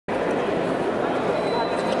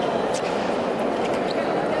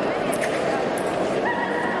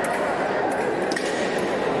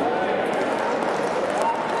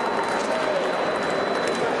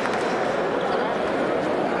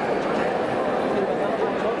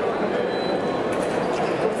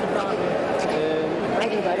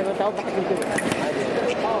قصدي حاجه كده عادي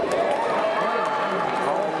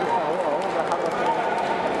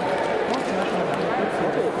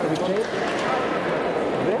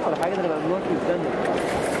ولا حاجه ده انا بموت مستني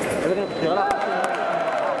انا كنت شغال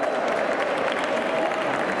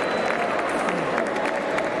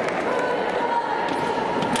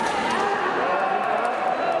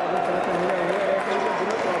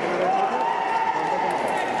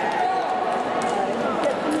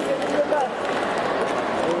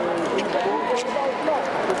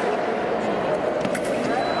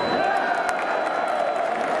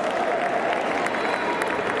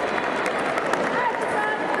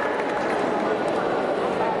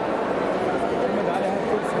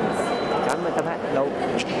لو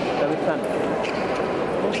ده بتستنى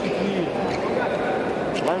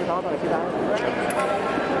والله متعود على كده عادي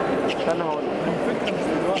استنى هقول لك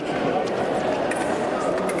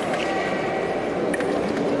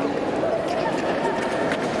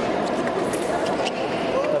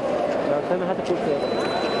لو استنى هات الكرسي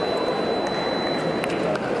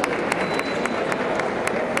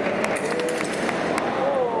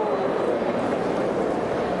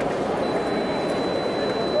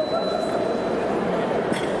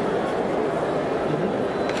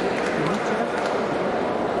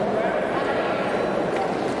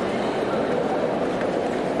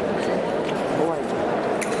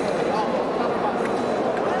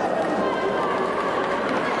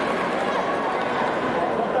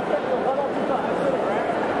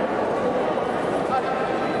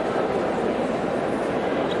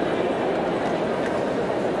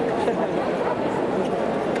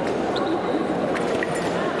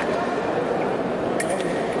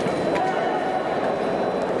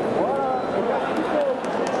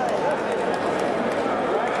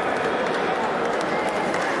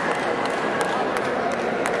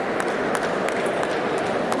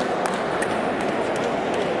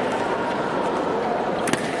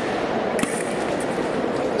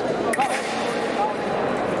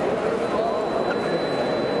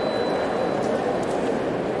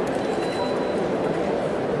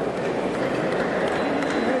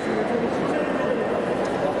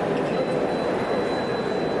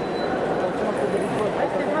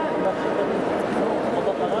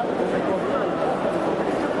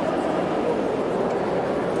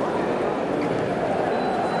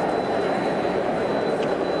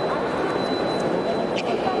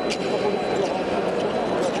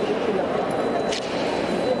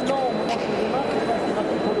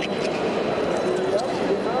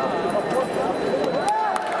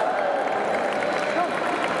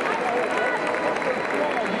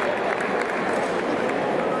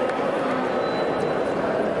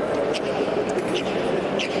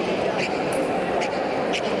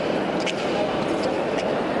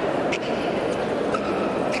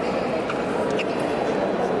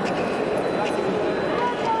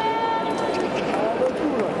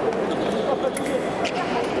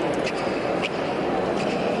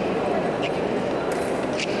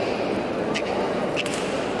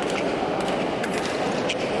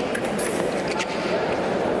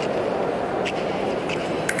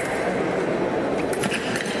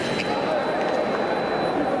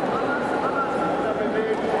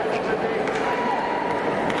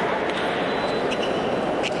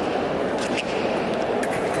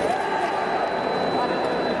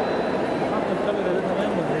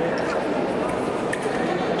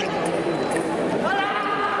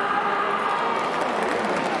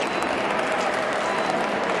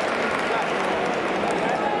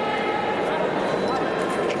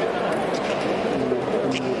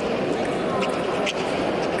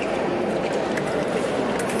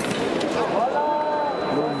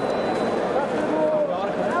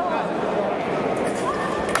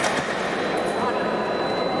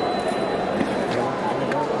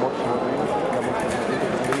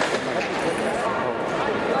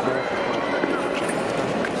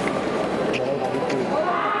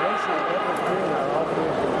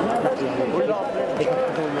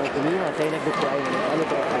هتلاقي هناك دكتور ايمن قالوا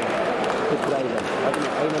دكتور ايمن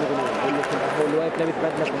ايمن غنيم هو اللي واقف لابس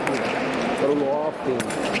بدله كحيله قالوا له اقف فين؟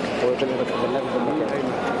 هو كان بس بلغ بالله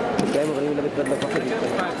دكتور ايمن غنيم لابس بدله كحيله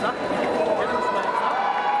صح؟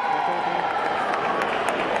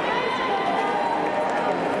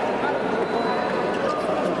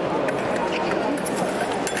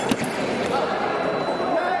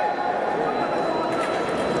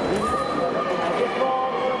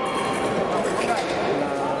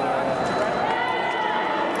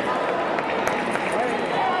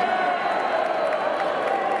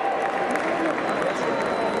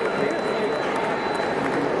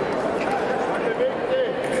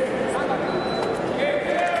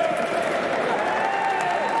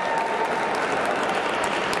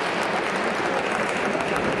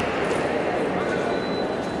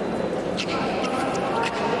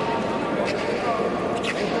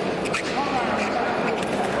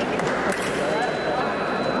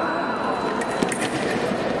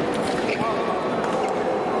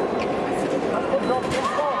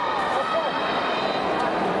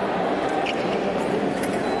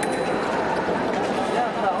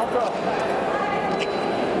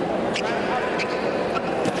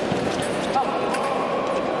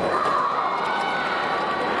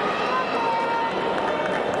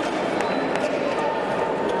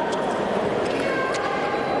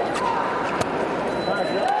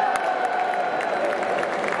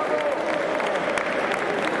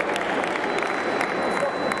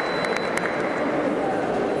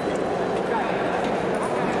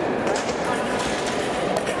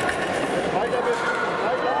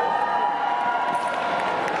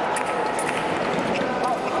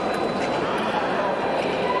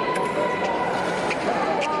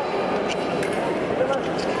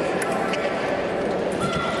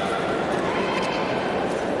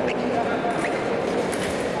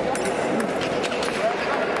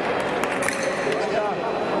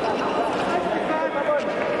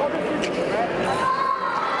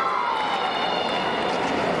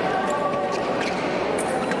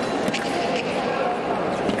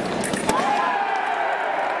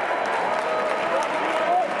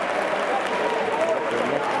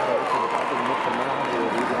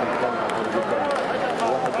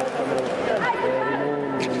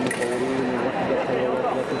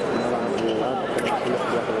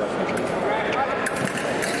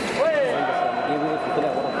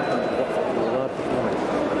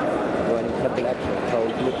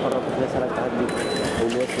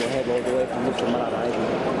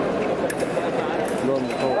 كلهم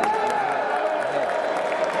فوق.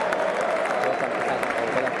 وصل تحت أو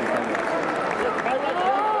ثلاث ثانية.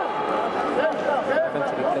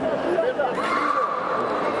 تمسك التمرة.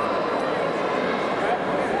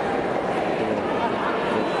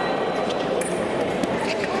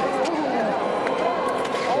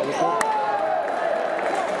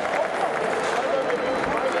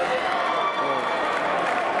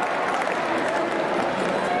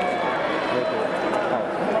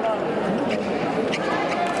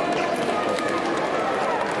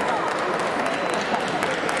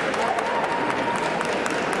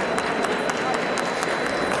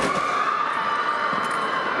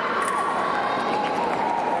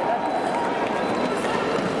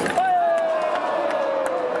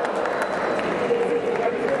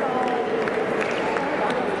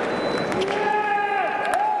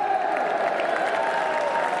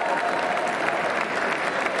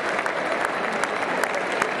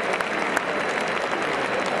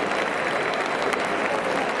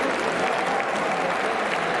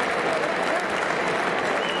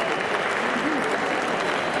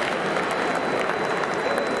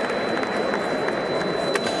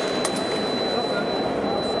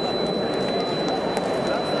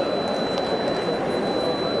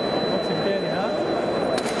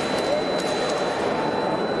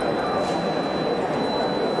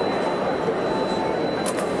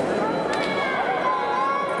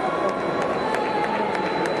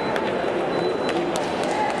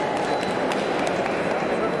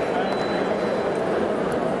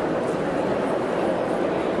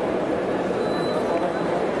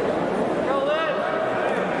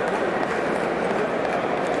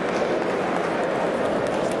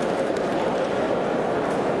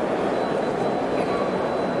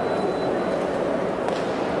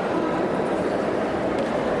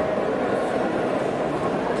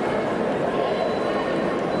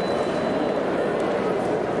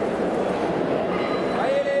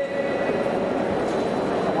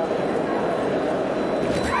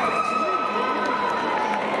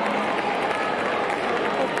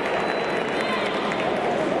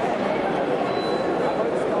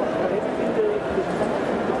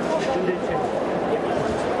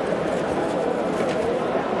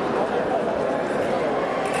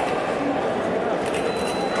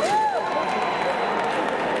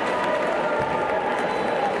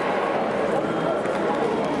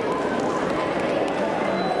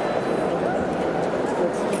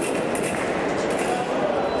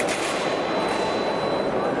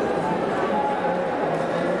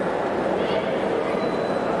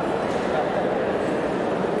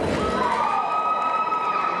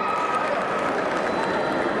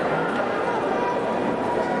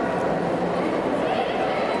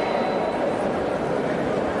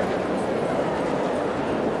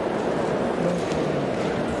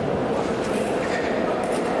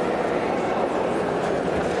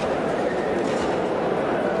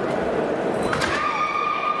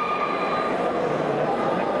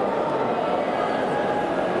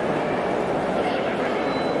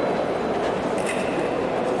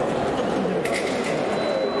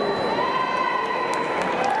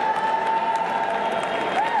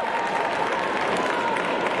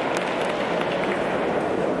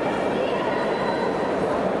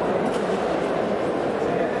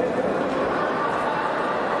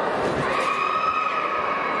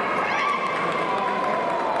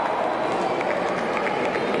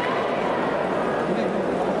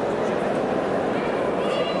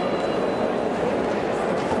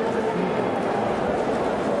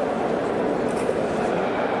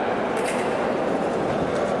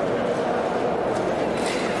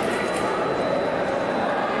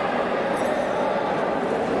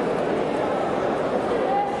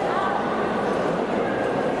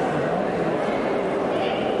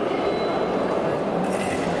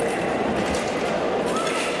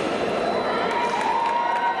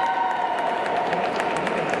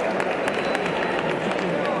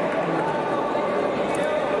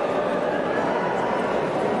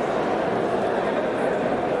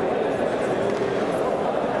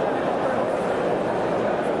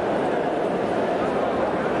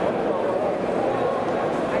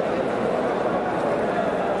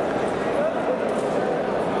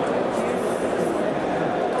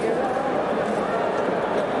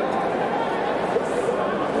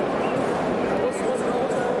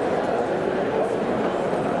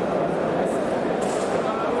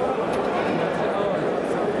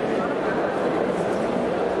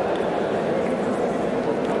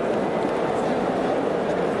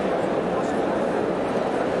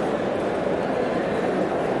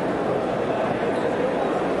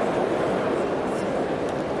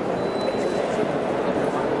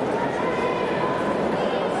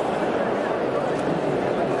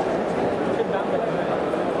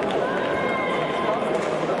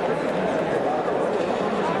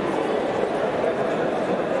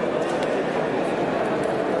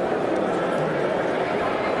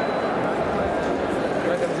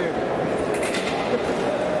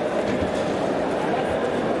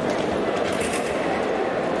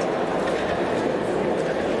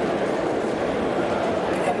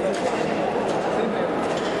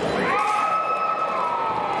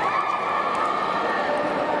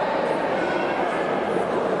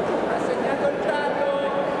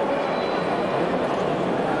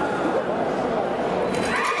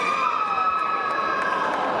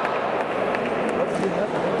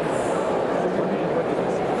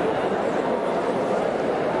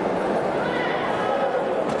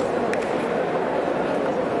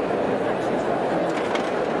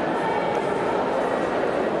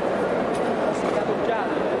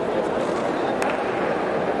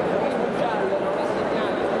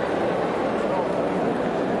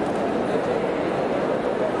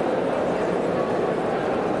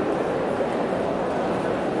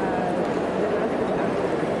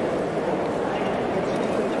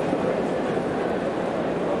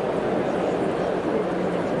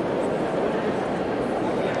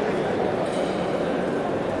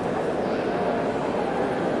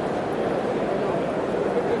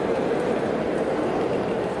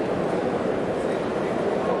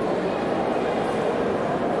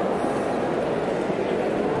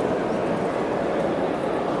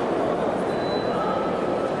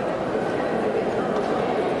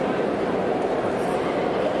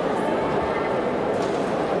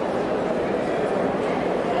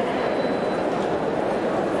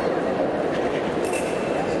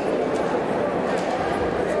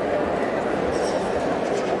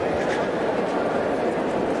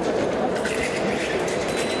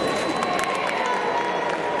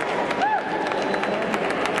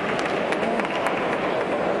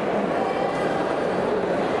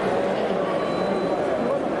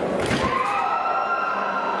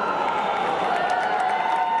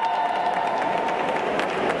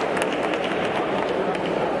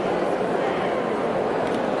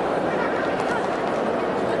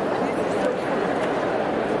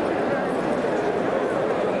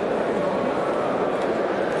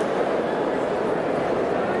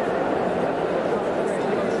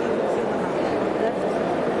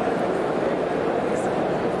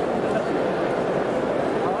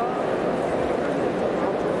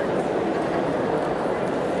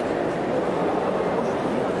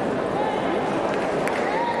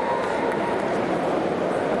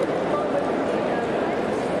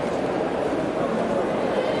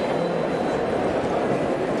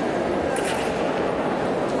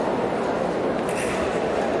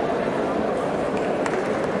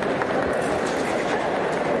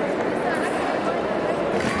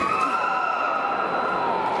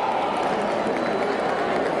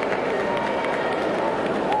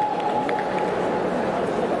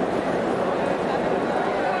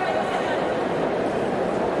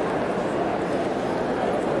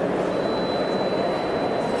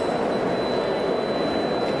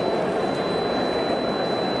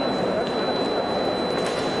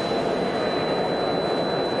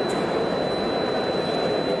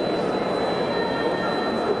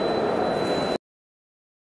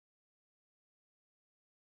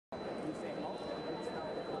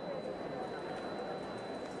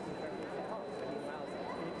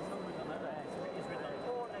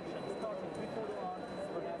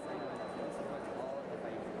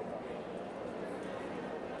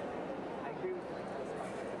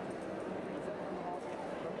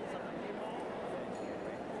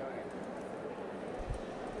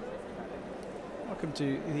 welcome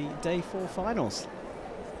to the Day 4 finals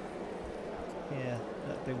here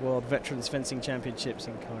at the World Veterans Fencing Championships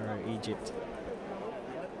in Cairo, Egypt.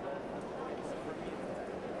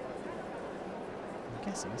 I'm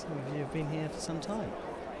guessing some of you have been here for some time.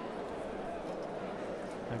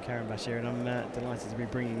 I'm Karen Bashir, and I'm delighted to be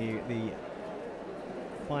bringing you the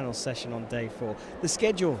final session on Day 4. The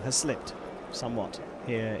schedule has slipped somewhat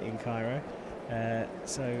here in Cairo,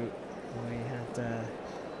 so we had a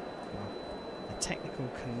technical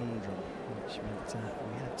conundrum, which meant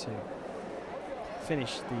we had to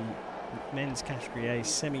finish the men's category A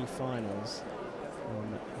semi-finals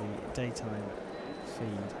on the daytime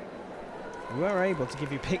feed. We were able to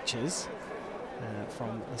give you pictures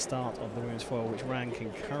from the start of the women's foil, which ran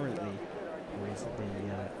concurrently with the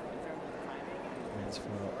men's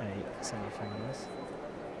foil A semi-finals,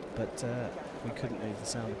 but we couldn't move the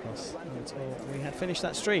sound across until we had finished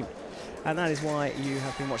that stream, and that is why you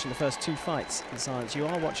have been watching the first two fights in silence. You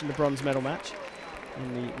are watching the bronze medal match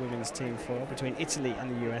in the women's team foil between Italy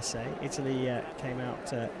and the USA. Italy came out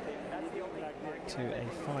to a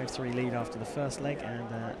 5-3 lead after the first leg, and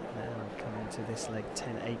now coming to this leg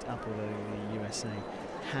 10-8 up, although the USA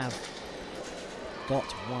have got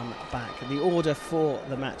one back. The order for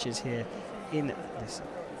the matches here in this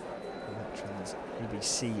Veterans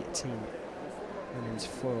ABC team women's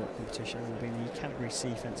foil competition will be the category C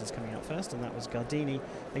fencers coming out first, and that was Gardini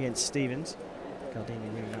against Stevens.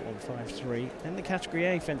 Gardini winning that one 5-3. Then the category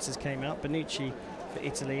A fencers came out, Bonucci for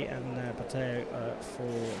Italy and Pateo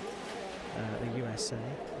for the USA,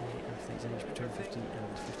 the athletes aged between 50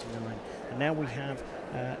 and 59. And now we have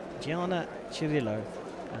Gianna Cirillo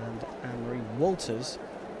and Anne-Marie Walters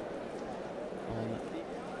on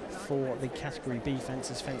for the category B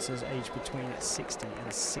fencers aged between 60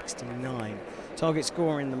 and 69. Target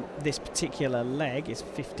score in this particular leg is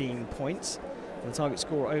 15 points. And the target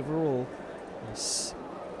score overall is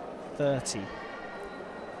 30.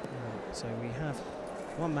 So we have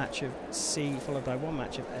one match of C followed by one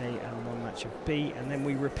match of A and one match of B, and then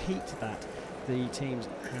we repeat that. The teams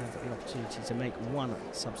have the opportunity to make one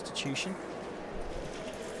substitution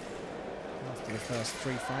after the first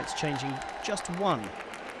three fights, changing just one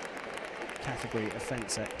category of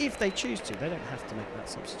fencer if they choose to. They don't have to make that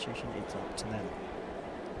substitution, it's up to them.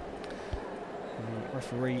 The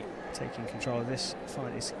referee taking control of this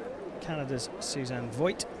fight is Canada's Suzanne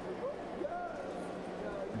Voigt,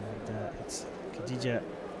 and it's Khadija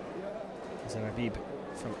Zarabib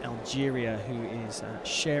from Algeria who is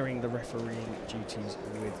sharing the refereeing duties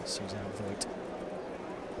with Suzanne Voigt.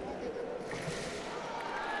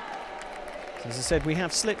 So as I said, we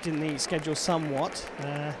have slipped in the schedule somewhat.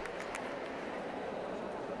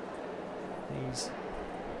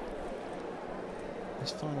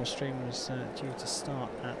 This final stream was due to start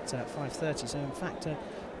at 5:30, so in fact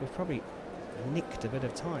we've probably nicked a bit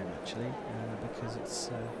of time actually, because it's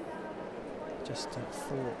just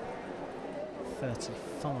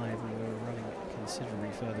 4:35 and we were running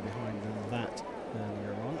considerably further behind than that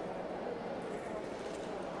earlier on.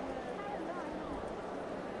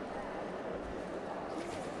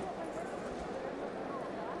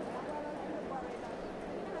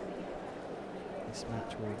 This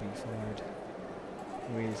match will be followed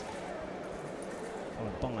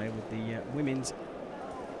by with the women's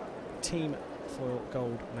team for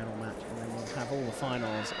gold medal match, and then we'll have all the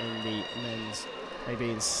finals in the men's A,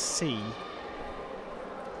 B and C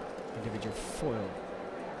individual foil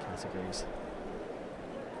categories.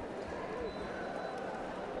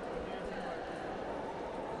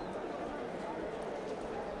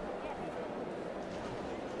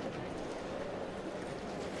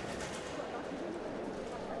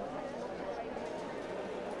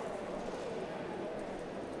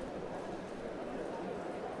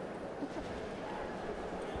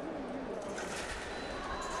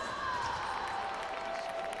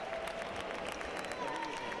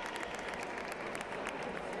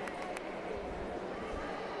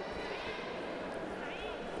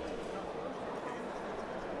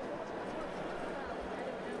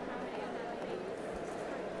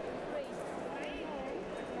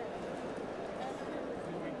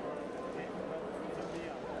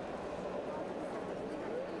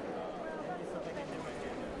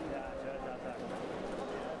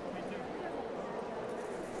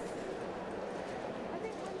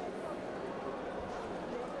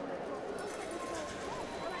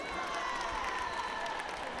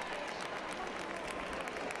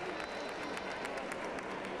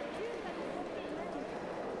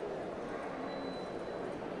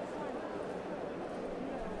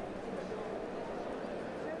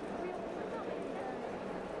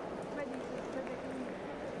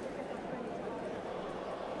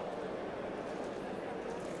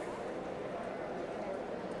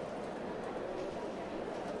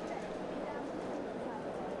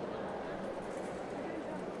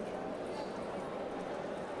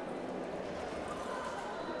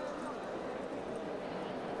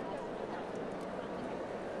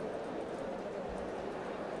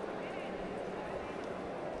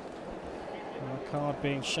 Card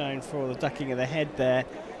being shown for the ducking of the head there.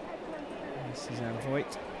 Suzanne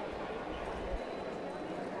Voigt.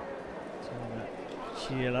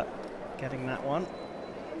 Sheila getting that one.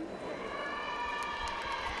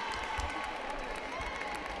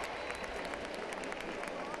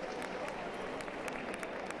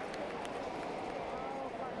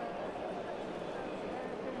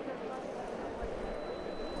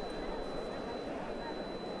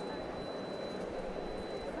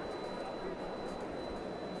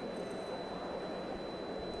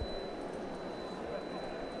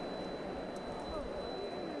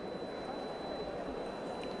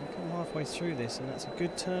 Halfway through this, and that's a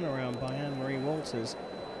good turnaround by Anne-Marie Walters.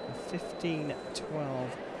 A 15-12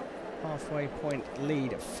 halfway point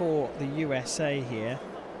lead for the USA here,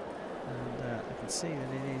 and I can see that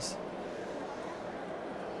it is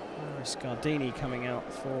Iris Gardini coming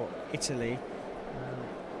out for Italy.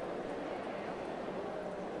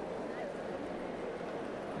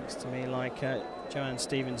 Looks to me like Joanne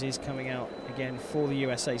Stevens is coming out again for the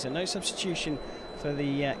USA, so no substitution for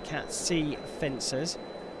the Cat C fencers.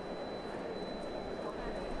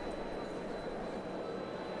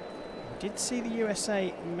 Did see the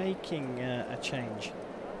USA making a change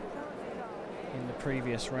in the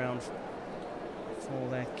previous round for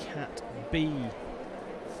their Cat B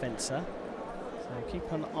fencer, so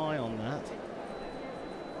keep an eye on that.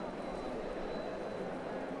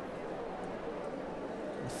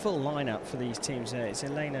 The full lineup for these teams there, it's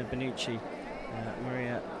Elena Benucci,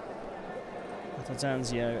 Maria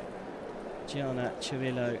Atazanzio, Gianna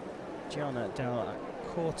Cirillo, Gianna Del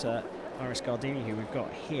Corta, Iris Gardini, who we've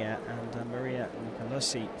got here, and Maria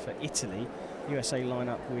Nicolosi for Italy. USA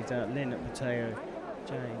lineup with Lynn Matteo,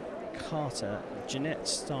 Jane Carter, Jeanette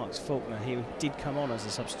Starks-Faulkner, who did come on as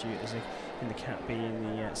a substitute in the Cat B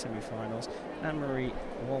in the semi-finals. Anne-Marie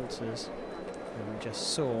Walters, who we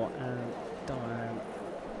just saw, and Diane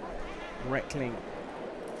Reckling,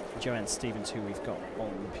 Joanne Stevens, who we've got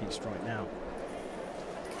on the piste right now.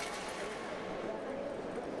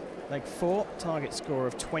 Leg 4, target score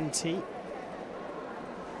of 20.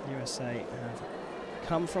 USA have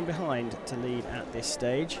come from behind to lead at this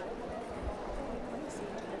stage.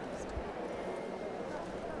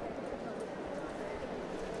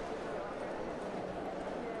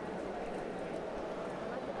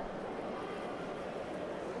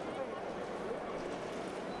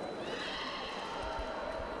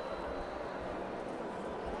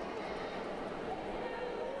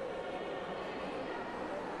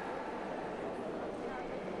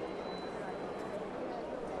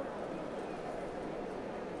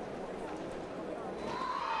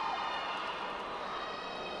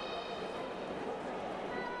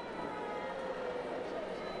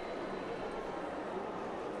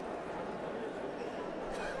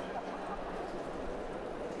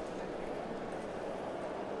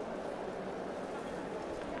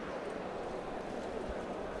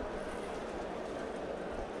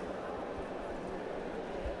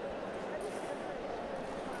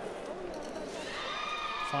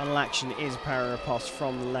 Final action is para riposte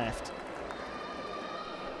from left.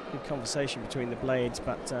 Good conversation between the blades,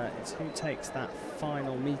 but it's who takes that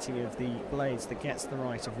final meeting of the blades that gets the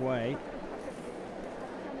right of way.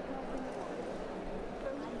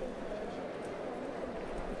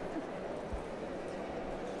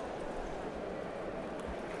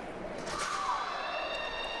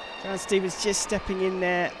 Joanne Stevens just stepping in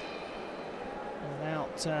there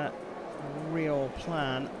without a real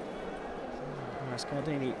plan. Iris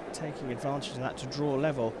Gardini taking advantage of that to draw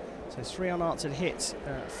level. So 3 unanswered hits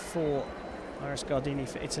for Iris Gardini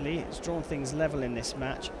for Italy. It's drawn things level in this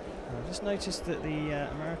match. I just noticed that the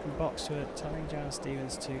American boxer were telling Joanne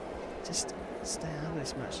Stevens to just stay out of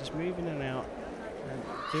this match, just move in and out and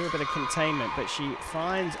do a bit of containment, but she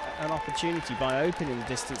finds an opportunity by opening the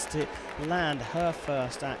distance to land her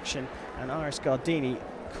first action, and Iris Gardini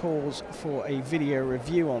calls for a video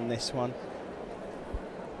review on this one.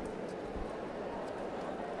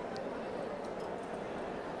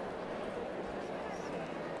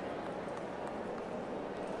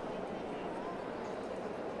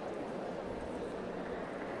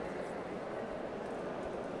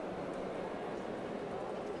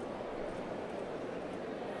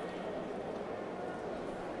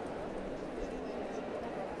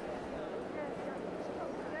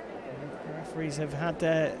 Referees have had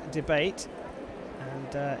their debate,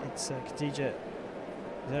 and it's Khadija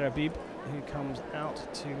Zerabib who comes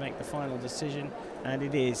out to make the final decision, and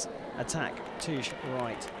it is attack touche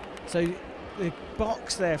right. So the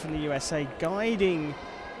box there from the USA guiding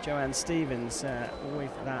Joanne Stevens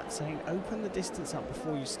with that, saying open the distance up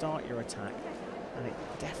before you start your attack, and it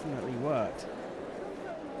definitely worked.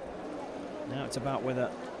 Now it's about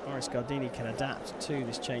whether Iris Gardini can adapt to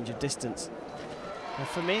this change of distance. And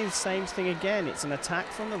for me, the same thing again. It's an attack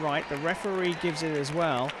from the right. The referee gives it as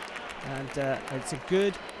well. And it's a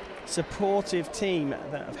good, supportive team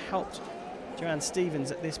that have helped Joanne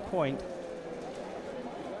Stevens at this point.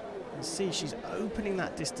 You see she's opening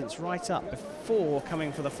that distance right up before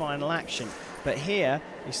coming for the final action. But here,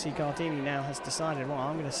 you see Gardini now has decided, well,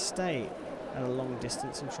 I'm going to stay at a long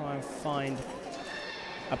distance and try and find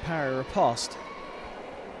a parry riposte.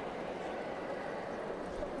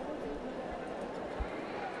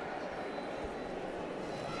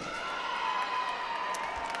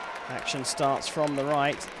 Action starts from the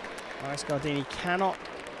right. Iris Gardini cannot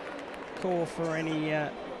call for any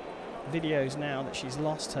videos now that she's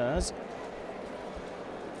lost hers.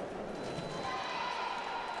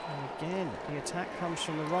 And again, the attack comes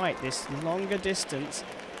from the right. This longer distance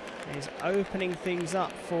is opening things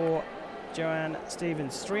up for Joanne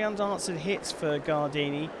Stevens. 3 unanswered hits for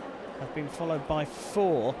Gardini have been followed by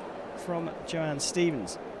 4 from Joanne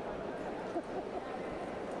Stevens.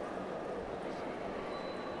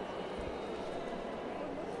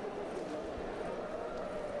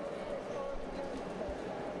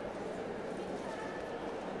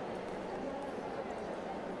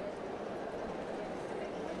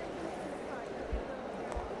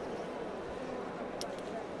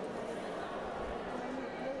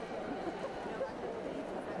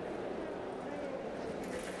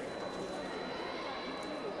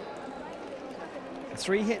 A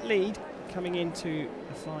 3-hit lead coming into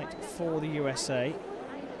the fight for the USA.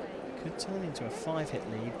 Could turn into a 5-hit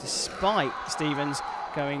lead despite Stevens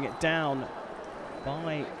going down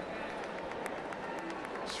by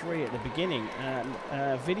 3 at the beginning.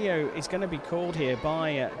 Video is going to be called here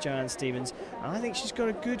by Joanne Stevens. And I think she's got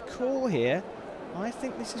a good call here. I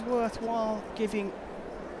think this is worthwhile giving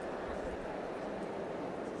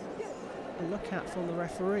a look at from the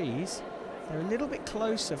referees. They're a little bit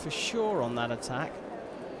closer for sure on that attack,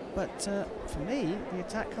 but for me, the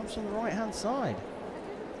attack comes from the right-hand side.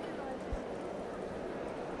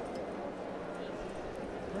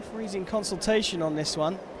 Referees in consultation on this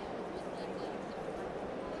one.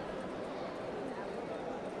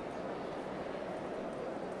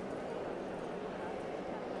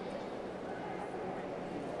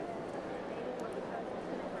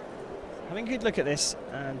 Having a good look at this,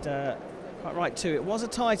 and quite right too. It was a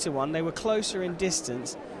tighter one. They were closer in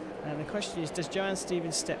distance. And the question is, does Joanne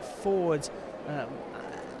Stevens step forward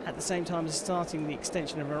at the same time as starting the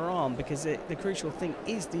extension of her arm? Because the crucial thing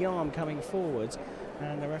is the arm coming forwards.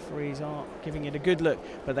 And the referees are giving it a good look.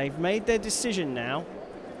 But they've made their decision now.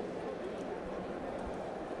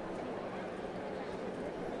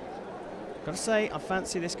 Got to say, I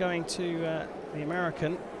fancy this going to the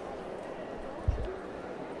American.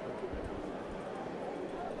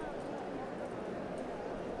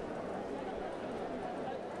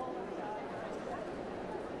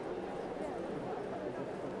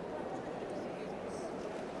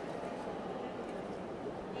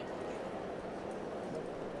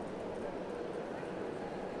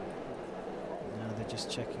 Just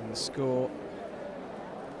checking the score,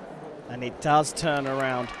 and it does turn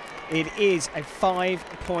around. It is a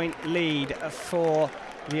 5-point lead for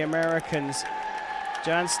the Americans.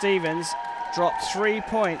 Joanne Stevens dropped 3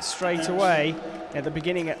 points straight away at the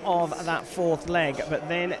beginning of that 4th leg, but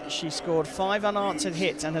then she scored 5 unanswered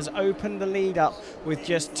hits and has opened the lead up with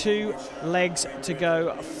just 2 legs to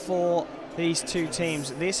go for these 2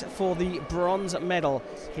 teams. This for the bronze medal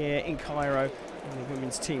here in Cairo in the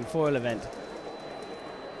women's team foil event.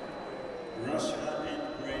 Russia and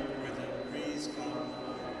Great Britain, please come.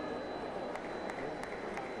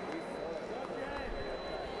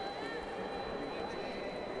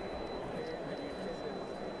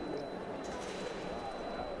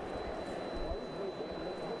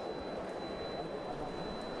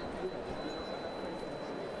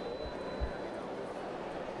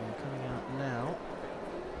 And coming out now.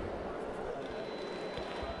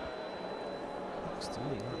 Looks to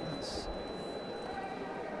me like that's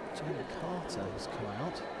Jane Carter has come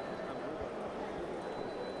out.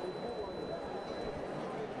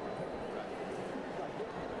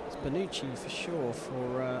 It's Bonucci for sure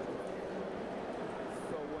for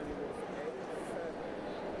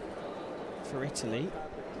Italy.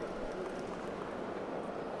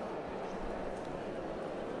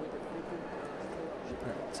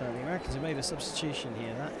 But the Americans have made a substitution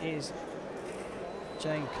here. That is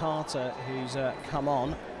Jane Carter, who's come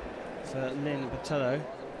on for Lynn Botello.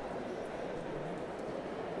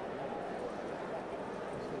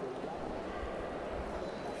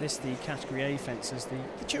 This the category A fencers,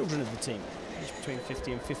 the children of the team, aged between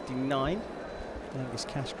 50 and 59. youngest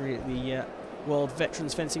category at the World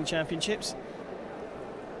Veterans Fencing Championships.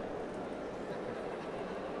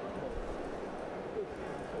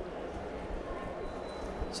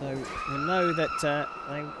 So we know that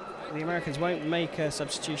the Americans won't make a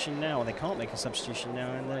substitution now, or they can't make a substitution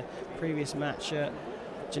now. In the previous match,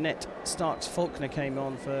 Jeanette Starks-Faulkner came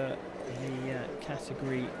on for the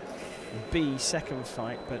category B second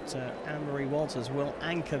fight, but Anne-Marie Walters will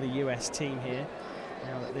anchor the US team here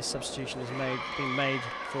now that this substitution has been made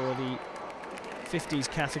for the 50s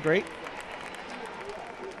category.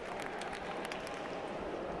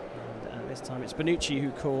 And this time it's Bonucci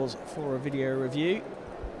who calls for a video review.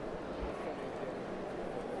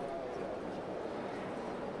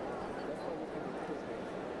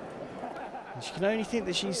 She can only think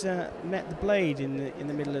that she's met the blade in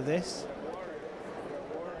the middle of this.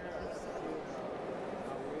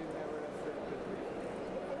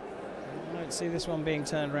 I don't see this one being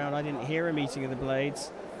turned around. I didn't hear a meeting of the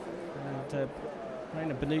blades. And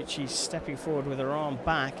Elena Bonucci stepping forward with her arm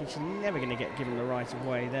back, and she's never going to get given the right of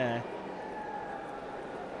way there.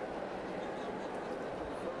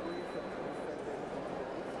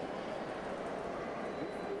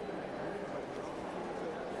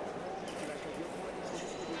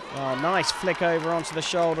 Oh, nice flick over onto the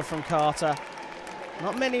shoulder from Carter.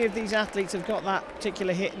 Not many of these athletes have got that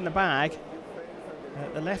particular hit in the bag.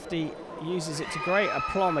 The lefty uses it to great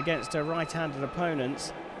aplomb against her right-handed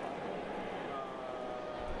opponents.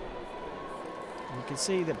 And you can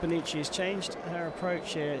see that Bonucci has changed her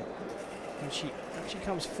approach here. And she actually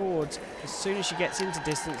comes forward as soon as she gets into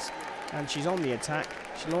distance and she's on the attack.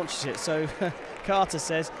 She launches it. So Carter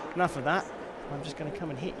says, enough of that. I'm just going to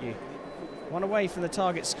come and hit you. One away from the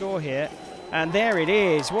target score here, and there it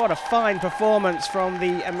is. What a fine performance from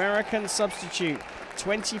the American substitute.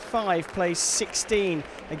 25 plays 16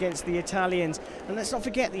 against the Italians. And let's not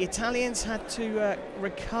forget, the Italians had to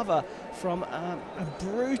recover from a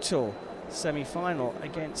brutal semi-final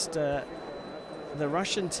against the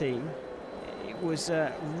Russian team. It was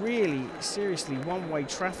really seriously one-way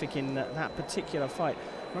traffic in that particular fight.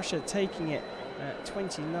 Russia taking it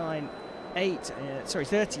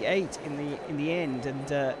 38 in the end,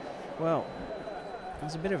 and well, it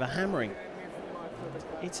was a bit of a hammering. And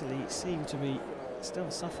Italy seemed to be still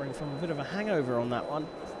suffering from a bit of a hangover on that one.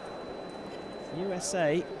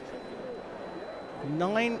 USA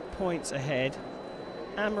 9 points ahead.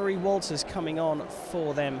 Anne-Marie Walters coming on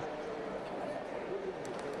for them.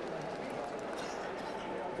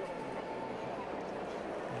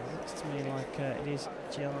 It looks to me like it is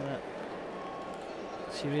Gianna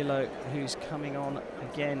Cirillo who's coming on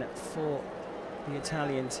again for the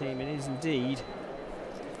Italian team. It is indeed.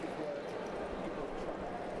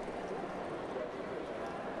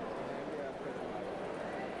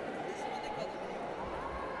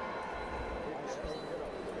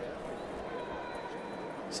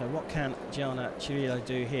 So what can Gianna Cirillo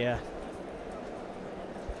do here?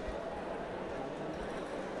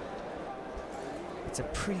 It's a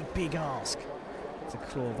pretty big ask to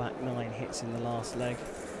claw back 9 hits in the last leg.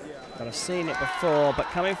 But I've seen it before, but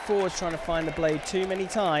coming forward trying to find the blade too many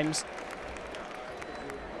times.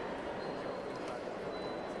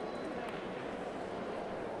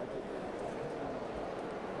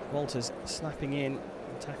 Walters slapping in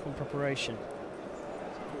tackle preparation.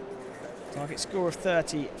 Target score of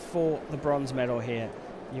 30 for the bronze medal here.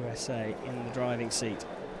 USA in the driving seat.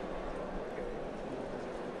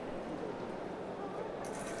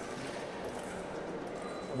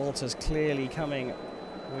 Walters clearly coming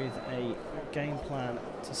with a game plan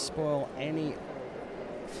to spoil any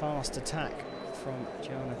fast attack from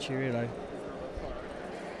Gianna Cirillo.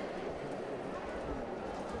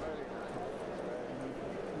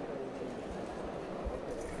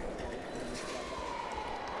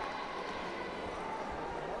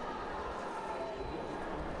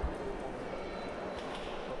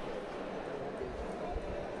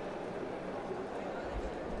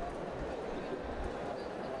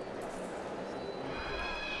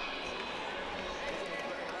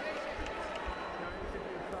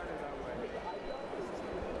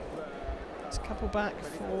 Back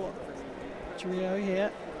for Cirillo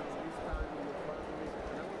here.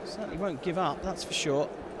 Certainly won't give up, that's for sure.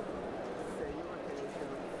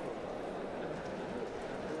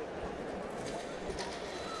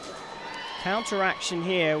 Counter action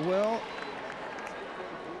here. Well,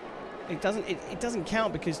 it doesn't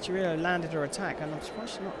count because Cirillo landed her attack, and I'm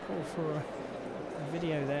surprised she's not called for a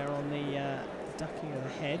video there on the ducking of the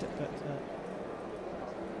head, but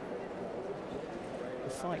the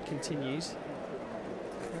fight continues.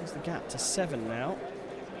 There's the gap to 7 now.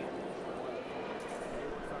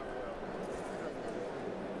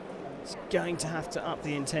 She's going to have to up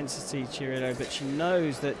the intensity, Cirillo, but she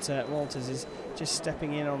knows that Walters is just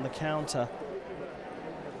stepping in on the counter,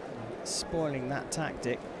 spoiling that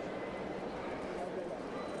tactic.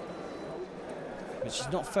 But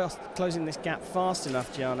she's not closing this gap fast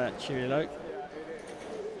enough, Gianna Cirillo.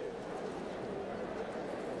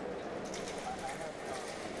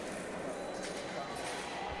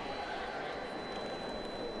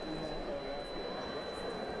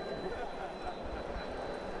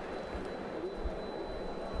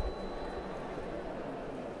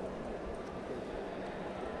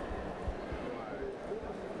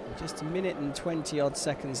 Just a minute and 20 odd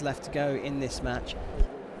seconds left to go in this match.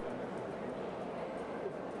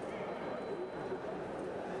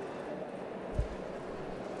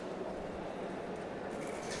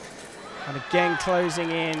 And again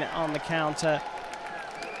closing in on the counter.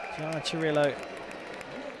 Gianna Cirillo,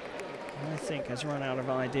 I think, has run out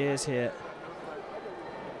of ideas here.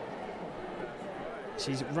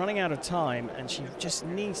 She's running out of time and she just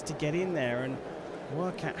needs to get in there and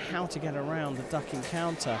work out how to get around the ducking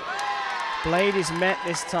counter. Blade is met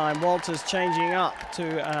this time. Walters changing up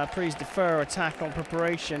to prise de feu attack on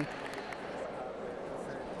preparation.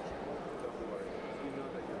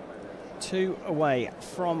 2 away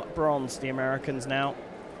from bronze, the Americans now.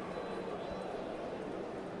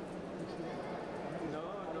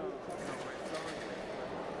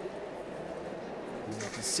 You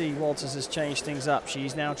can see Walters has changed things up.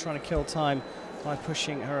 She's now trying to kill time by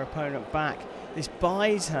pushing her opponent back. This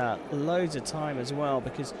buys her loads of time as well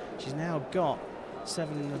because she's now got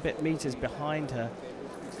 7 and a bit meters behind her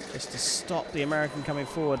just to stop the American coming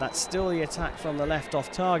forward. That's still the attack from the left off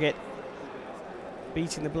target.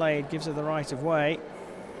 Beating the blade gives her the right of way.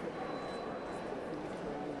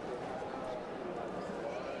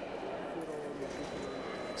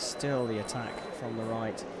 Still the attack from the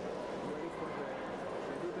right.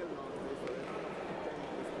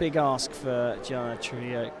 Big ask for Gianna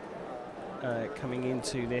Cirillo coming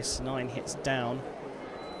into this. 9 hits down.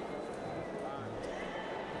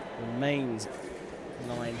 Remains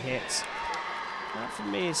 9 hits. That for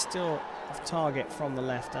me is still off target from the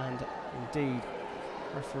left, and indeed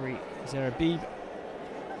referee Zerabib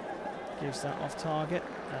gives that off target.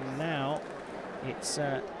 And now it's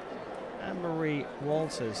Anne-Marie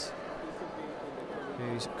Walters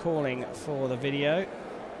who's calling for the video.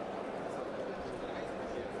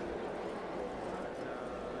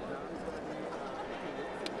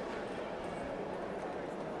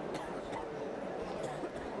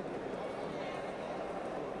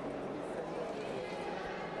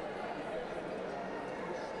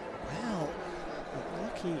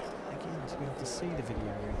 Again to be able to see the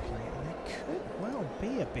video replay, and there could well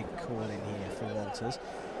be a big call in here for Walters.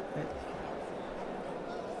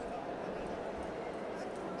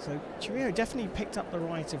 So Cirillo definitely picked up the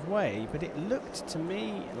right of way, but it looked to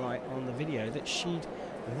me like on the video that she'd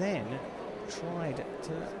then tried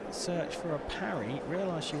to search for a parry,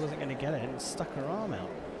 realised she wasn't going to get it, and stuck her arm out.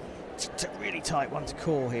 It's a really tight one to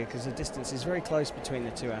call here because the distance is very close between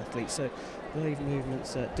the two athletes, so blade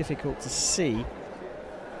movements are difficult to see.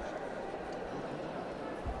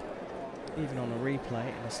 Even on a replay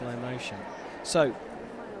in a slow motion. So,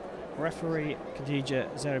 referee Khadija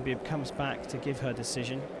Zerabib comes back to give her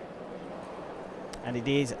decision. And it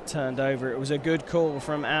is turned over. It was a good call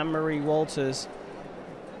from Anne-Marie Walters.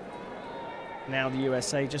 Now the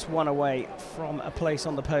USA just 1 away from a place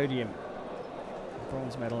on the podium. A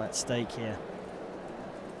bronze medal at stake here.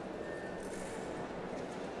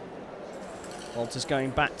 Walters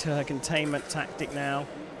going back to her containment tactic now,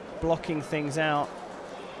 blocking things out.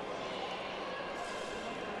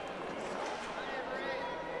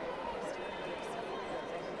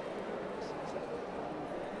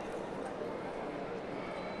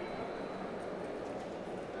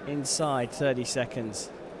 Inside 30 seconds.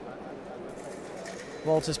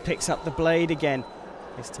 Walters picks up the blade again.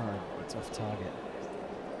 This time it's off target.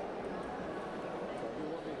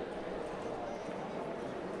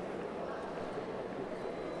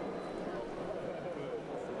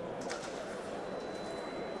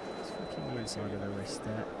 It's flicking the inside of the wrist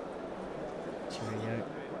there. Cirillo.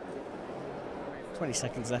 20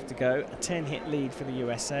 seconds left to go. A 10-hit lead for the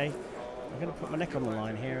USA. I'm going to put my neck on the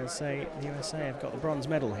line here and say the USA have got the bronze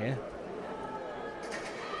medal here.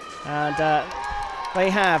 And they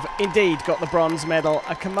have indeed got the bronze medal.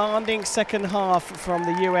 A commanding second half from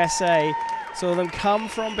the USA. Saw them come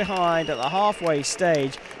from behind at the halfway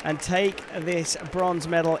stage and take this bronze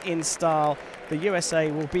medal in style. The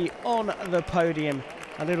USA will be on the podium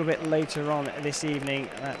a little bit later on this evening.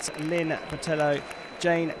 That's Lynn Botello,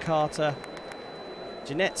 Jane Carter,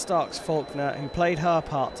 Jeanette Starks-Faulkner, who played her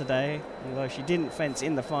part today, although she didn't fence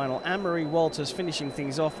in the final. Anne-Marie Walters finishing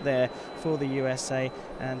things off there for the USA,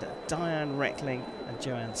 and Diane Reckling and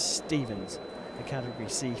Joanne Stevens, the Category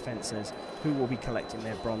C fencers, who will be collecting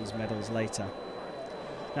their bronze medals later.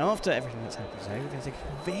 Now, after everything that's happened today, we're going to take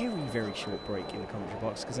a very, very short break in the commentary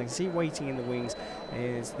box, because I can see waiting in the wings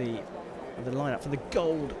is the lineup for the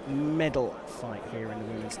gold medal fight here in the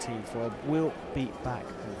women's team. For we'll be back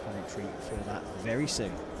on commentary for that very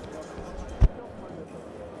soon.